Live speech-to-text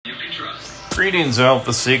Greetings,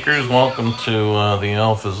 Alpha Seekers. Welcome to the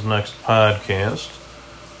Alpha's Next podcast.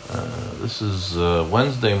 This is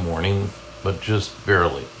Wednesday morning, but just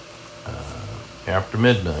barely after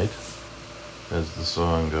midnight, as the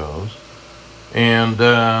song goes. And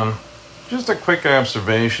just a quick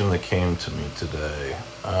observation that came to me today.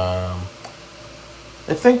 I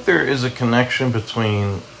think there is a connection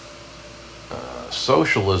between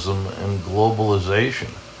socialism and globalization.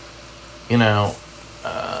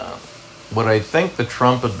 What I think the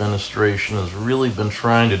Trump administration has really been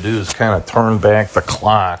trying to do is kind of turn back the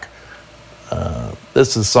clock.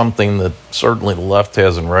 This is something that certainly the left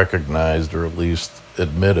hasn't recognized, or at least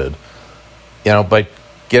admitted. By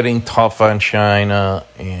getting tough on China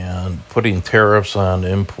and putting tariffs on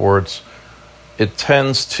imports, it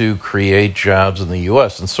tends to create jobs in the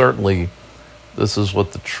U.S. And certainly this is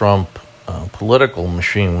what the Trump political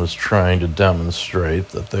machine was trying to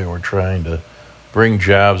demonstrate, that they were trying to bring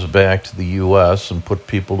jobs back to the U.S. and put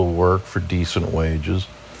people to work for decent wages.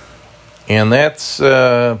 And that's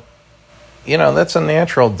a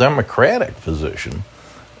natural democratic position.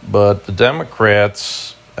 But the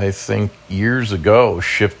Democrats, I think, years ago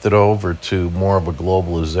shifted over to more of a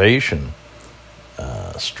globalization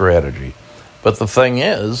strategy. But the thing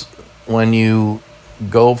is, when you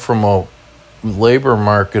go from a labor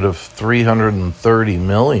market of 330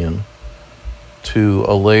 million to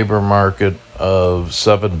a labor market of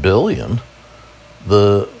 7 billion,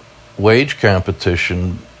 the wage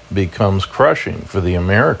competition becomes crushing for the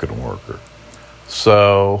American worker.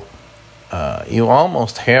 So you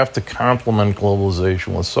almost have to complement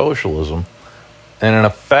globalization with socialism. And in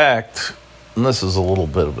effect, and this is a little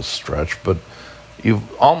bit of a stretch, but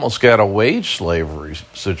you've almost got a wage slavery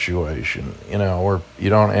situation, where you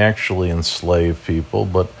don't actually enslave people,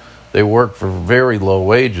 but they work for very low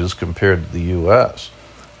wages compared to the U.S.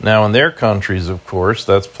 Now, in their countries, of course,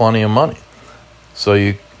 that's plenty of money.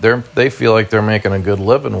 So they feel like they're making a good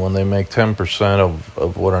living when they make 10%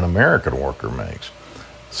 of what an American worker makes.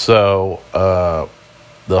 So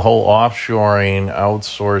the whole offshoring,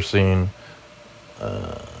 outsourcing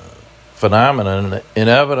phenomenon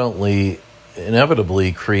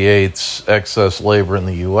inevitably creates excess labor in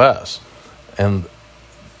the U.S. And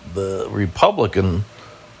the Republican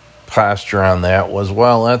posture on that was,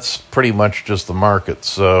 well, that's pretty much just the market,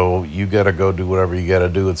 so you got to go do whatever you got to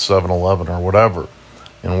do at 7-Eleven or whatever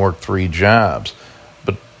and work 3 jobs.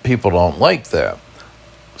 But people don't like that.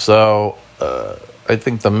 So I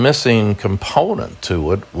think the missing component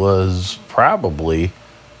to it was probably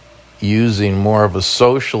using more of a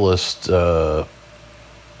socialist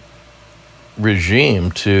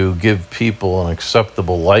regime to give people an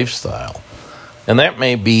acceptable lifestyle. And that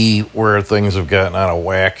may be where things have gotten out of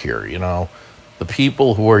whack here. The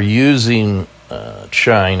people who are using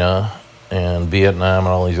China and Vietnam and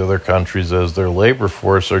all these other countries as their labor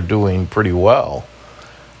force are doing pretty well.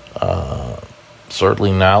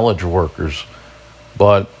 Certainly knowledge workers.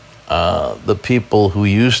 But the people who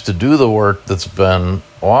used to do the work that's been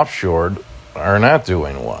offshored are not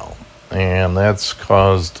doing well. And that's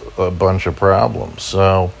caused a bunch of problems.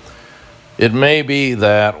 So it may be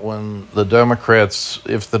that when if the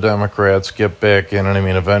Democrats get back in, and I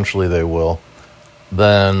mean eventually they will,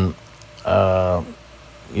 then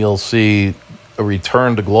you'll see a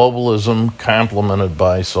return to globalism complemented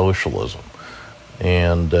by socialism.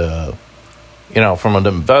 And, from an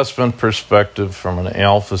investment perspective, from an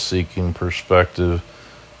alpha-seeking perspective,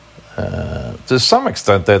 to some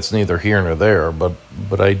extent that's neither here nor there, but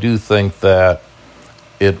I do think that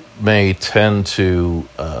it may tend to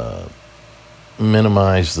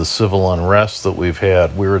minimize the civil unrest that we've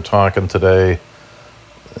had. We were talking today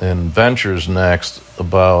in Ventures Next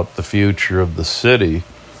about the future of the city.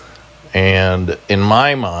 And in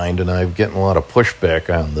my mind, and I'm getting a lot of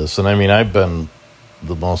pushback on this, and I mean, I've been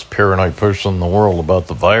the most paranoid person in the world about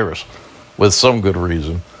the virus, with some good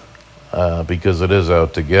reason, because it is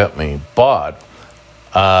out to get me. But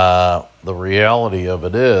the reality of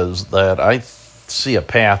it is that I see a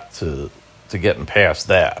path to getting past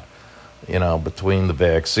that. Between the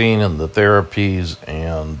vaccine and the therapies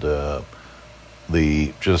and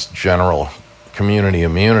the just general community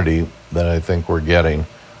immunity that I think we're getting,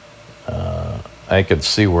 I could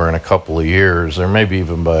see where in a couple of years, or maybe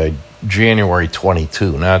even by January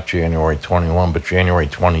 22, not January 21, but January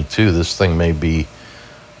 22, this thing may be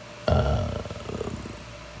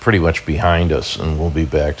pretty much behind us and we'll be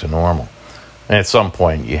back to normal. And at some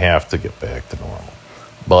point, you have to get back to normal.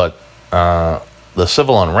 But the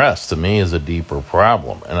civil unrest, to me, is a deeper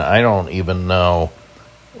problem. And I don't even know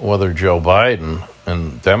whether Joe Biden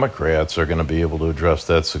and Democrats are going to be able to address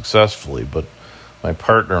that successfully. But my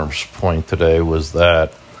partner's point today was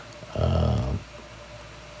that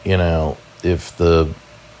If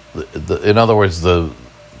in other words, the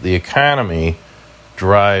economy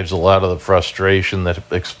drives a lot of the frustration that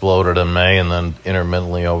exploded in May and then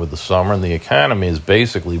intermittently over the summer. And the economy has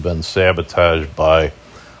basically been sabotaged by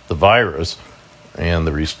the virus and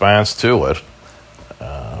the response to it,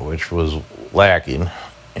 which was lacking.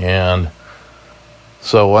 And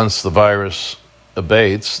so once the virus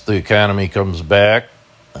abates, the economy comes back,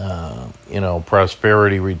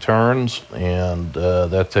 prosperity returns, and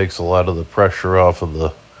that takes a lot of the pressure off of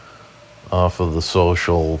the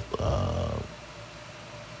social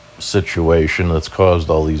situation that's caused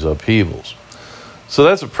all these upheavals. So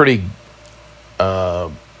that's a pretty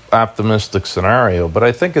optimistic scenario, but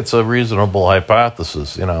I think it's a reasonable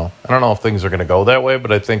hypothesis. I don't know if things are going to go that way,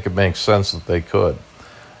 but I think it makes sense that they could.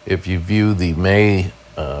 If you view the May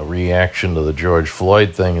reaction to the George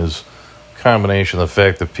Floyd thing as a combination of the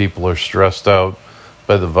fact that people are stressed out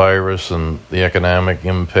by the virus and the economic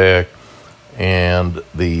impact, and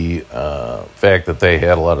the fact that they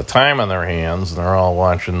had a lot of time on their hands and they're all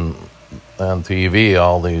watching on TV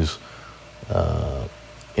all these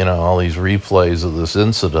replays of this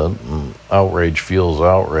incident, and outrage fuels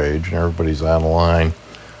outrage, and everybody's online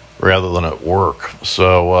rather than at work.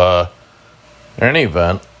 So in any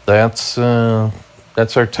event, that's our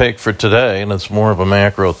take for today, and it's more of a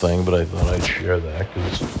macro thing, but I thought I'd share that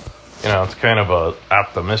because it's kind of a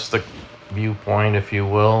optimistic viewpoint, if you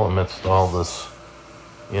will, amidst all this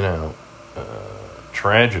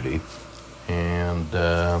tragedy. And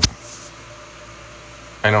I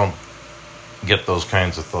don't get those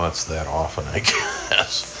kinds of thoughts that often, I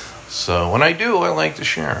guess. So when I do, I like to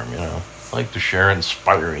share them. I like to share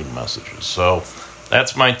inspiring messages. So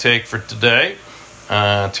that's my take for today.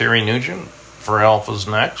 Terry Nugent for Alpha's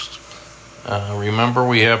Next. Remember,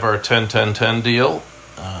 we have our 10-10-10 deal.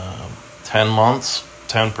 10 months,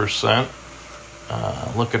 10%.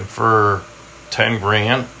 Looking for 10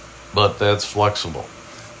 grand, but that's flexible.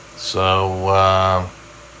 So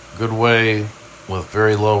good way with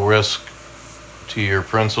very low risk to your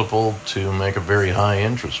principal to make a very high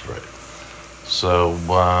interest rate. So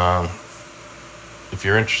if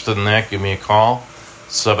you're interested in that, give me a call,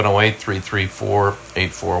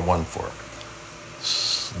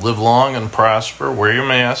 708-334-8414. Live long and prosper. Wear your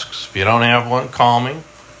masks. If you don't have one, call me.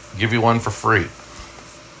 I'll give you one for free.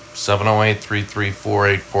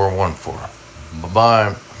 708-334-8414.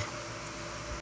 Bye-bye.